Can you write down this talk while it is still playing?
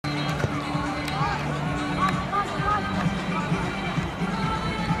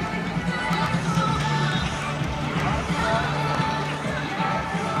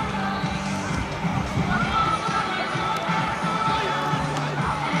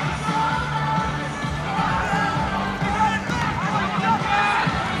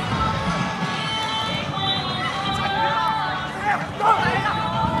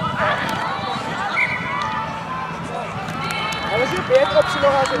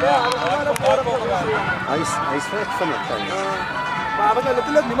Hij is vet van het. Maar we gaan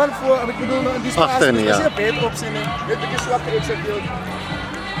natuurlijk niemand voor, ik bedoel, in die spaas, Achterin, ja. als je beter op zijn, weet ik is zwak execute.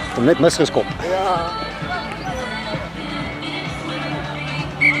 Kom net misgeskop. Ja.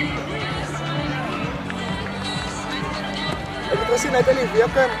 Ik heb gezien dat in die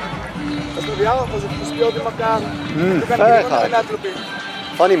weken, als we jou, als het gespeeld in elkaar, dan kan je gewoon naar het lopen.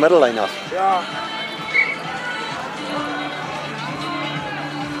 Van die middellijn af. Ja.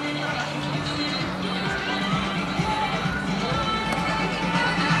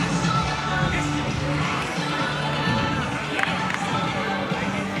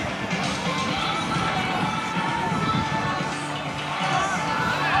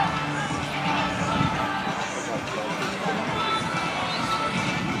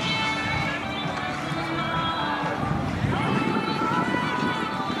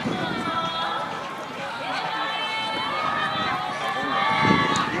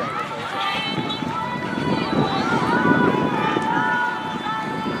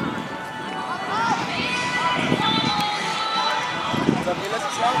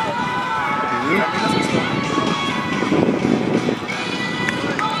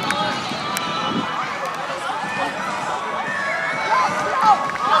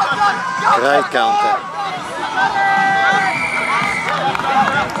 Great counter.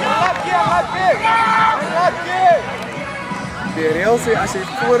 Die rail sê as jy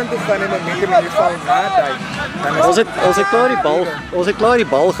vorentoe gaan en momentum in die val na tyd, dan is Ons het klaar die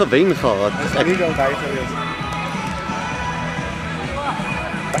bal gewen gehad. ek nie wel daai gewees.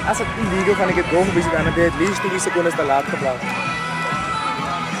 Maar as dit illegal van ek het goal gewees het, dan het hy at least 2 sekondes te laat geplaas.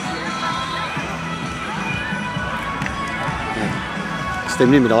 Stem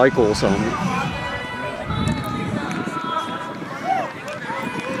nie met daai call saam nie.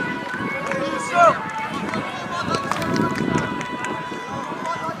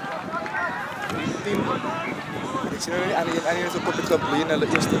 Ek sien hulle aan die so kop het gebly in hulle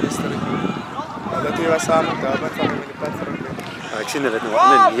eerste wedstryd. Hulle twee was saam daar met van die pad vir hulle. Ek sien hulle het nou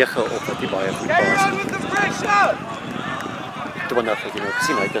ander 9 op wat die baie goed pas. Toe wanneer ek nou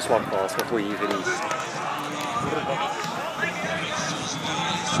gesien hy het 'n swak pas vir hier vir die.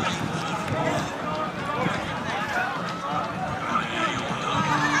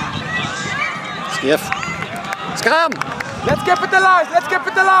 Skeef. Skram! Let's capitalize! Let's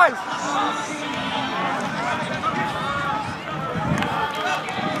capitalize!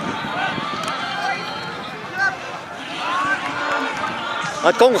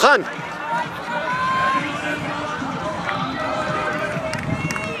 Laat kom gaan.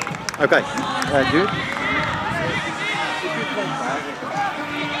 Okay. Dude.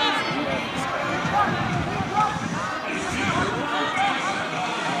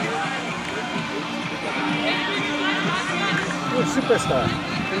 You're a superstar.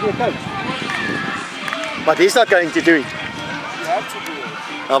 You're a coach. But he's not going to do it. You have to do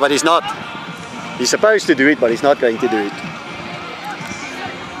it. No, but he's not. He's supposed to do it, but he's not going to do it.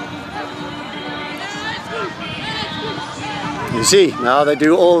 You see, now they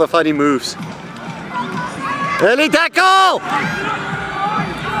do all the funny moves. Early tackle!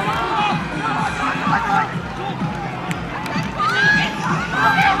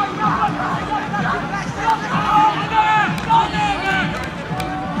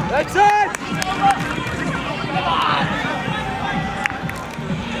 That's it!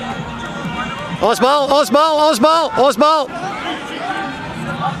 Osbal, Osbal, Osbal, Osbal!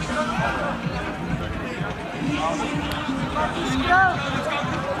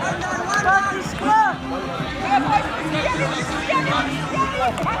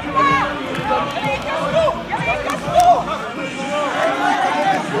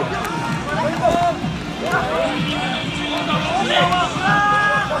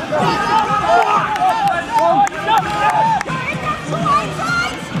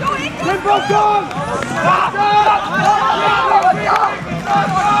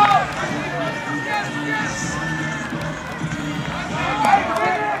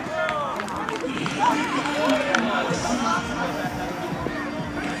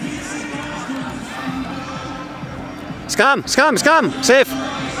 Scam, scam, scam, safe.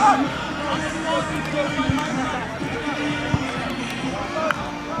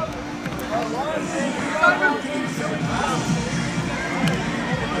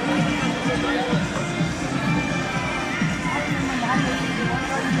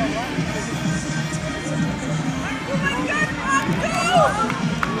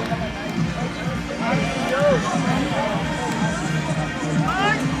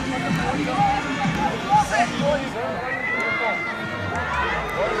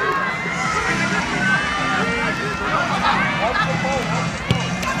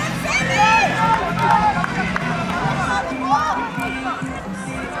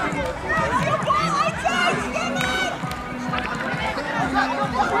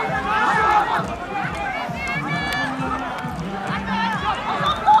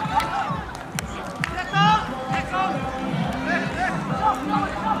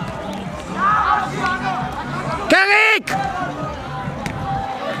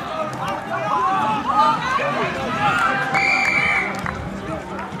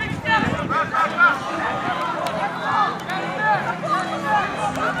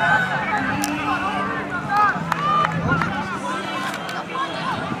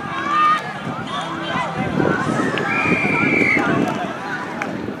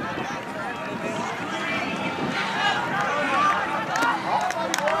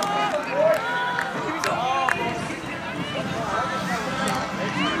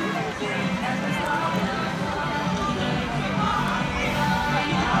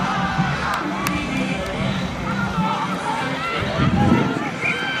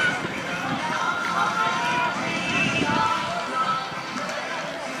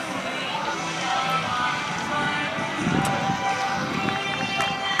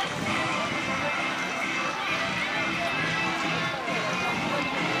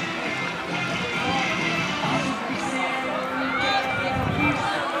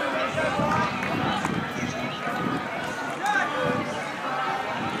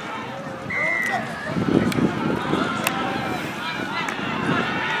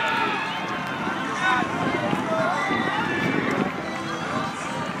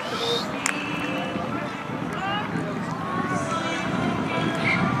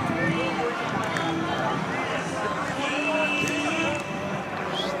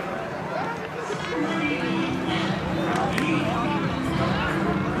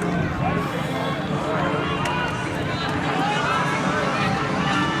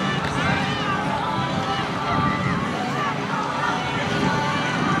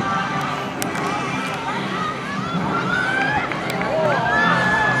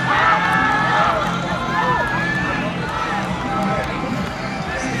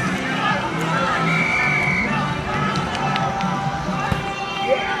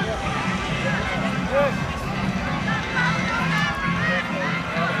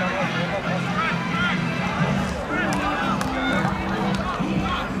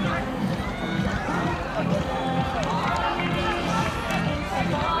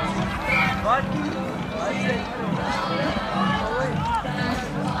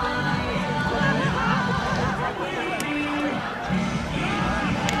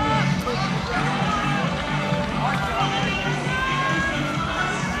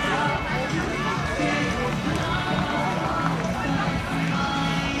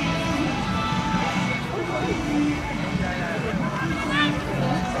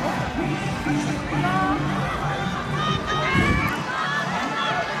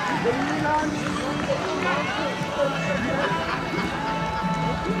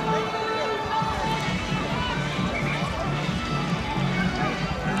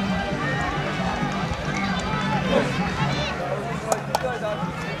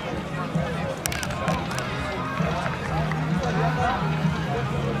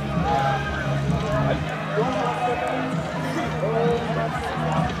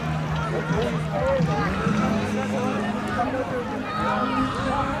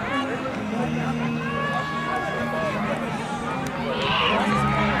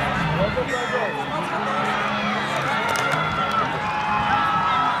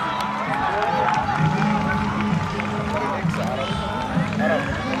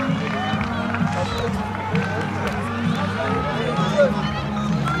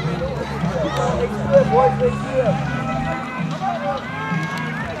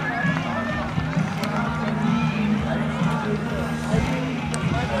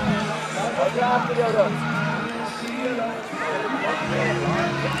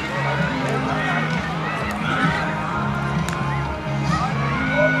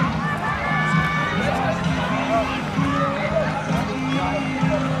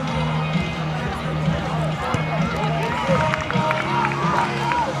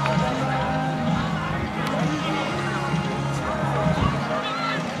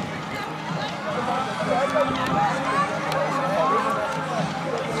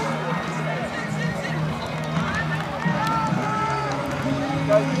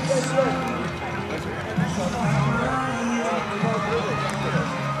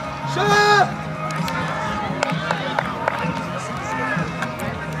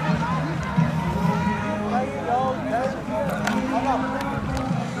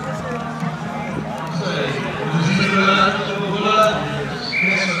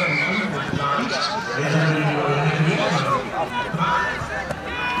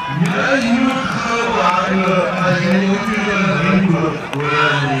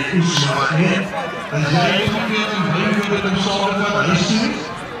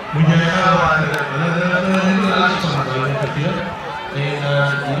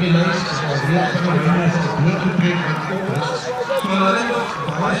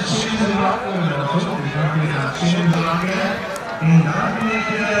 En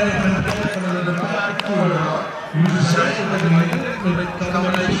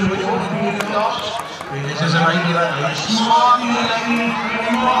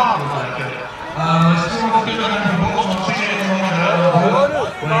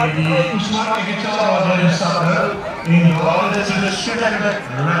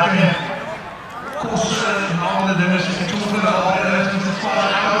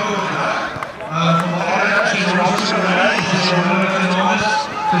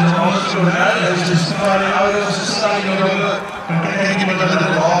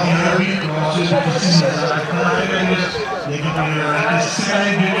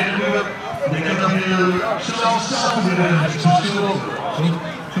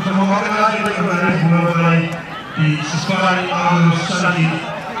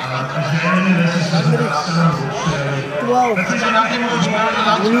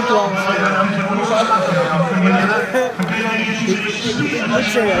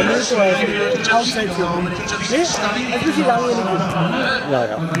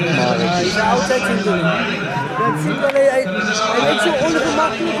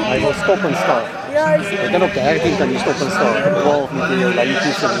Hij wil stop en start. Je kan op de 13 kan je stop en start. 12 met die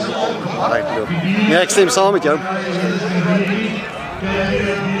lijntjes en ja, ik stem samen met jou.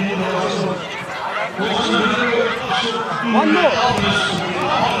 One more.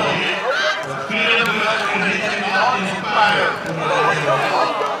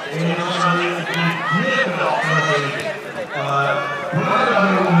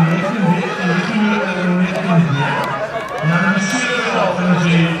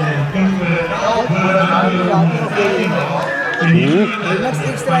 Next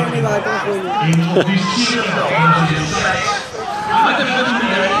extra in the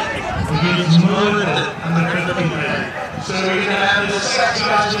so we're going to have the second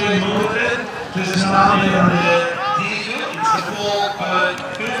match in movement. This is not in the DU, it's the full Parel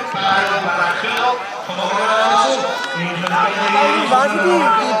Parel van Boland.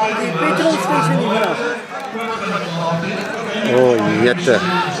 Die petrol station niet vanaf. Oh, jette.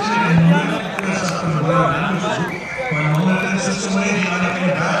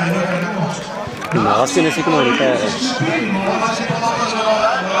 Naast is ik maar niet bij.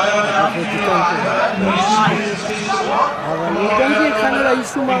 Ik denk ik ga niet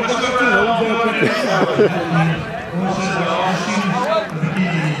iets doen, maar ik heb het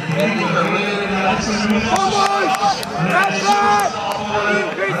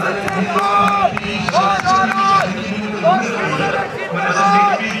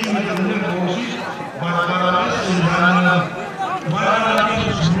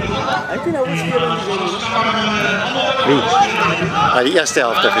Wie? Ah, die eerste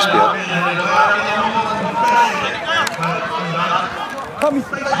helft heeft gespeeld. Kom eens.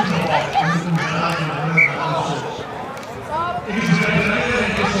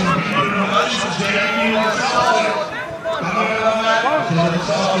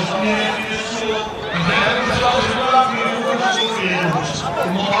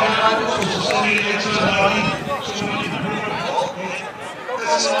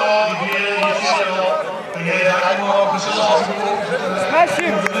 Smash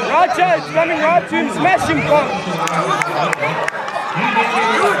him! Roger, it's coming right to him, smash him, come!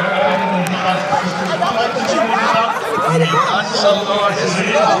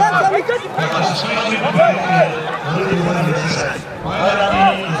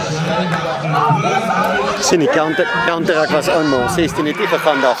 Zie die counteract was allemaal 16 niet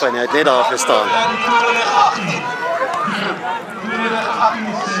gegaan daarvan en hij heeft net afgestaan.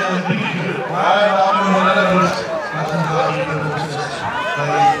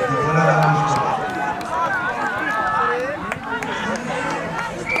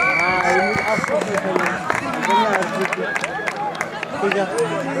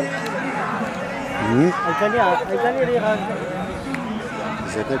 Hij kan niet reageren.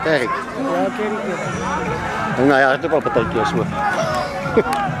 Is het net erg? Ja, oké. Nou ja, het is wel een partijtje zo.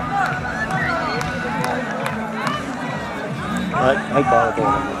 Hij ballen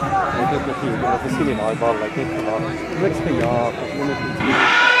door. Ik heb nog niet, dat is niet hij ballen, ik heb gedaan. Niks gejaagd, of moet het niet.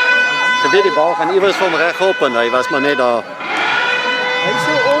 Ze weet die bal gaan ieders van recht op en hij was maar net daar. Hij is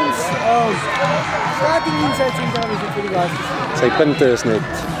zo ons starting inside zijn daar is het voor de basis. Zijn punten is niet.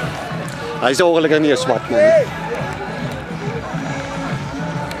 Hij is eigenlijk niet een zwart man.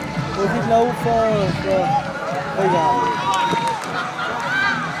 Hoe is het nou voor ja.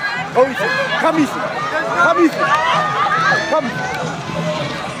 Oh, kom eens. Kom eens. Kom.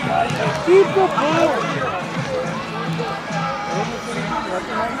 Keep the ball.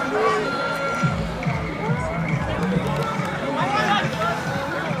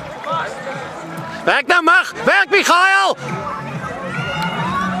 Werk nou mag! Werk Michael!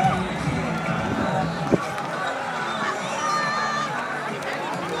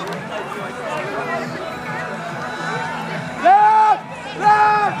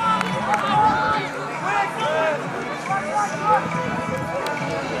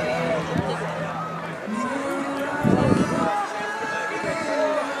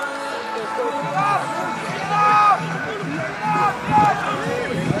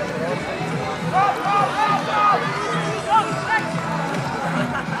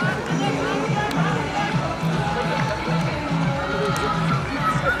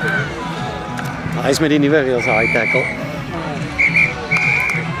 Hij is met die niet weer heel high tackle.